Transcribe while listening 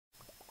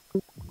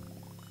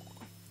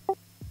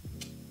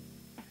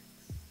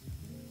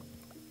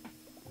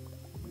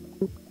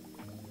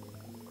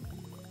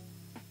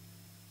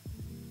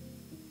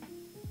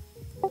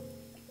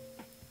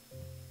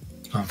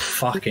I'm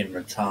fucking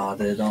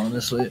retarded,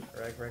 honestly.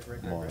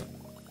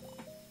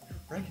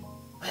 Reg,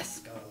 let's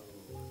go.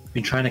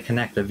 Been trying to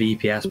connect a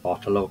VPS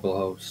bot to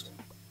localhost.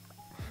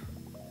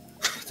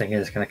 Thinking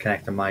it's gonna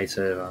connect to my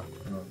server.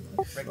 Oh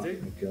my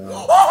fucking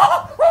god.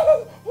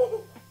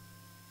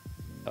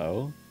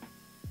 Oh?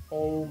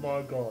 Oh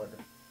my god.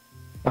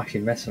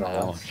 Actually messing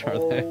around.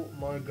 Oh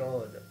my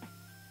god.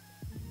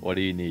 What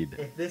do you need?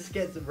 If this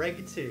gets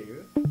Reg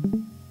 2,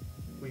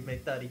 we've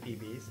made 30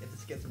 PBs. If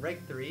this gets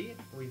Reg 3,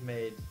 we've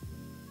made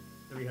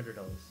 $300.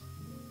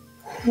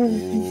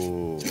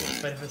 Ooh.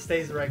 But if it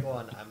stays Reg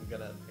 1, I'm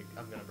gonna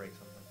break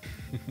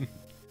something.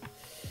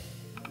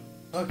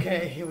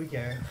 Okay, here we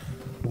go.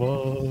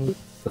 Whoa.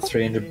 For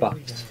 300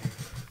 bucks.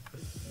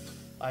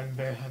 I'm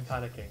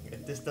panicking.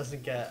 If this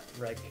doesn't get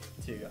Reg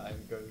 2,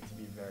 I'm going to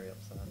be very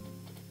upset.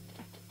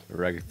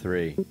 Reg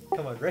 3.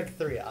 Come on, Reg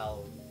 3,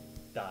 I'll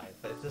die.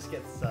 But if this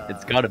gets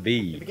It's gotta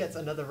be. if it gets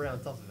another round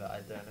on top of it, I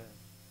don't know.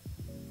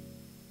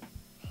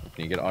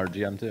 Can you get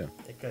RGM too?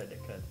 It could.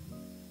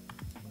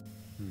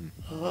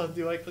 Oh,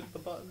 do I click the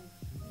button?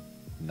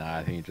 Nah,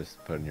 I think you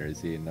just put in your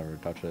EZ and never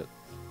touch it.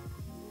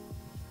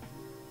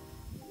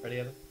 Ready,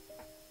 Evan?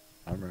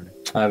 I'm ready.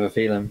 I have a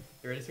feeling.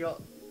 You ready,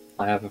 Scott?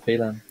 I have a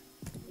feeling.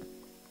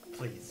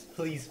 Please.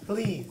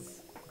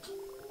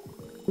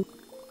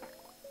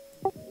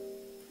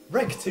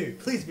 Reg 2!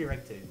 Please be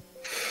Reg 2.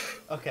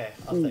 Okay,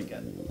 I'll take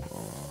it.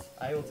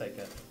 I will take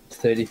it.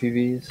 30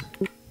 PBs.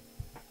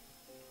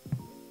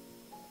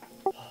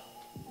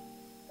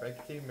 Reg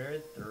 2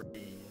 mirrored 3.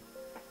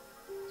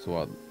 So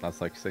what?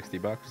 That's like 60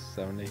 bucks?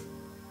 70?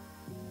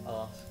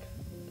 I'll ask.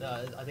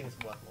 No, I think it's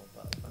worth more,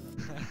 but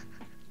fine.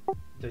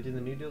 Do I do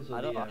the new deals or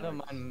I the don't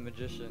mind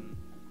Magician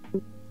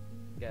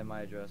getting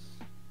my address.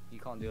 You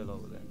can't do a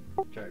lot with it.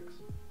 Jokes?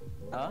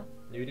 Huh?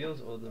 New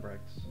deals or the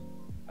breaks?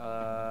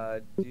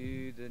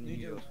 Do the new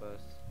deals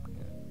first.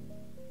 Yeah.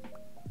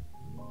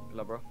 Good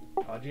luck, bro.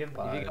 RGM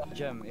 5.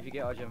 If you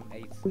get RGM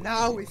 8.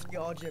 Now it's the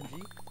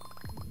RGMG.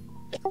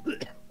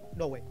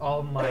 No way.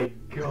 Oh my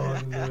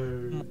god, no.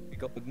 You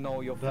got to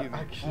know your That fuming.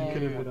 actually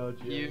could have been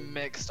RGM. You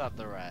mixed up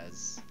the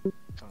res.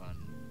 Come on.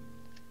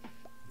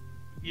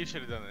 You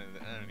should have done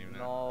it. I don't even know.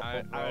 No,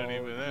 I don't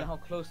even You know. know how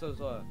close those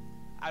were?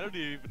 I don't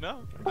even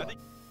know. I think.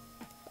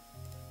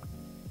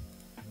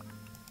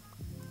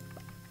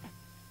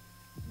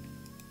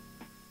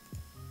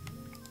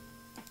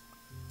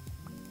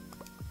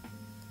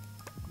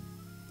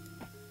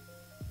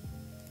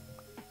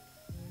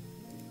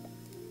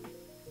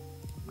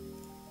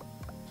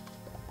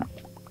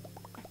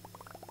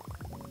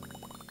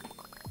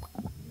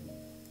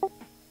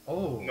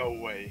 Oh! No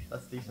way.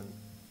 That's decent.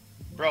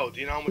 Bro, do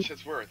you know how much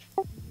it's worth?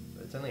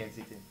 It's only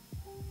XCT.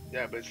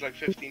 Yeah, but it's like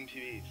 15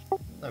 PVs.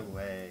 No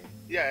way.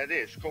 Yeah, it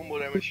is. Combo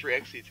damage 3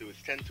 XC2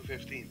 is 10 to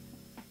 15.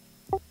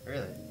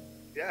 Really?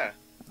 Yeah.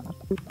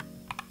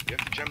 You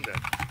have to gem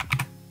that.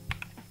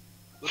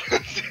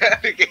 Say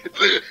that again.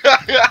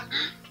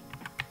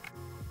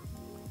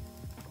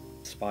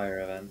 Spire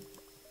event.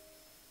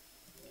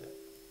 Okay.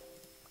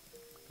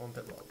 Come on,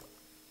 Pitlob.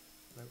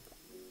 Nope.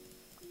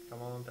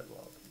 Come on,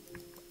 Pitlob.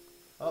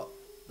 Oh!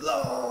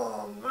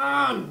 Oh,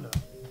 man!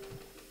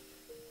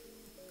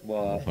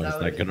 What? What is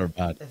that, good or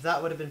bad? If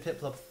that would have been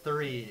Pitlob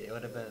 3, it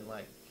would have been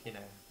like, you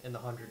know, in the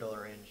 $100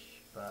 range.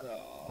 But,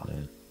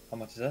 Yeah. How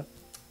much is it?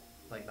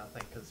 like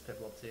nothing, because it's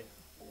Pitlob 2.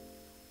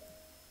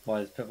 Why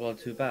is Pitbull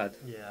too bad?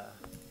 Yeah.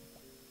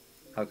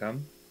 How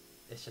come?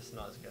 It's just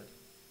not as good.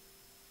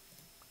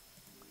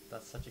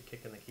 That's such a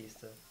kick in the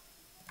keister.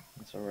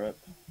 It's a rip.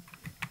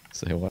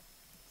 Say what?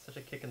 Such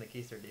a kick in the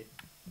keister, dude.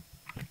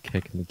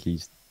 Kicking the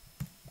keys.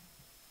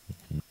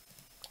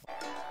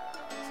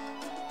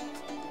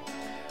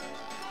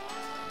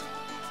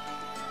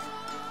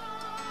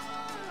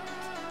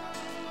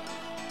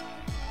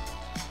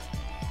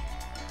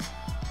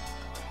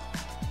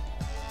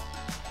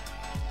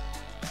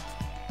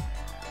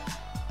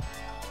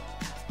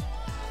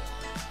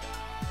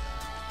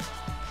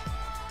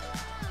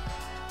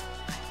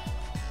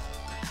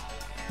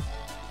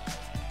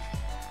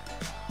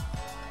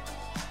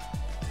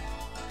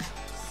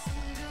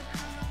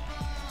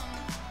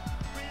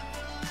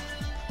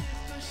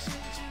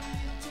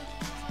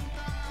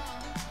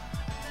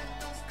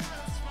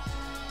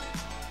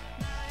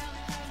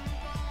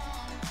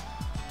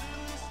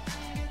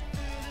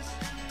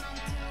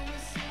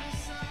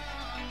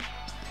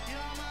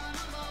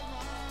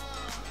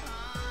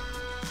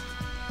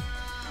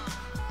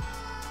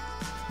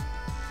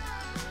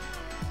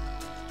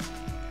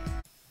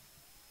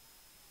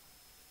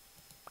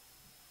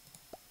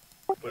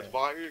 But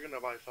why are you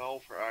gonna buy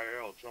Valve for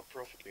IRL? It's not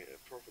profitable.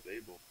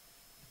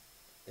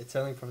 It's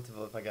only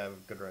profitable if I get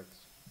good regs.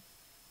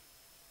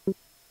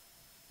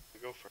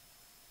 Go for it.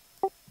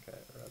 Okay,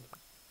 red.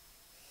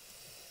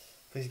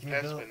 Please give me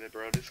a Pass build. minute,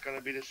 bro. This is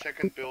gonna be the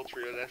second build for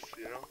your last,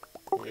 you know?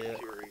 Yeah.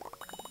 Fury.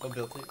 Oh,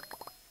 build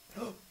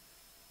 2.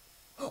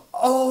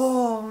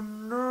 Oh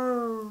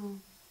no!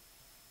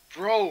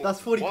 Bro,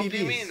 That's 40 what do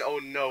you PBs. mean, oh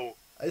no?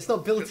 It's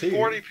not built It's to.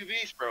 40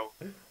 PBs, bro.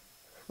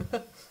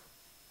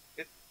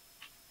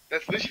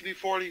 That's literally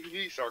 40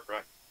 PBs,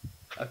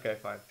 Starcraft. Okay,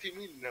 fine. What do you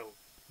mean, no?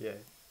 Yeah.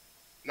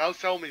 Now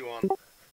sell me one.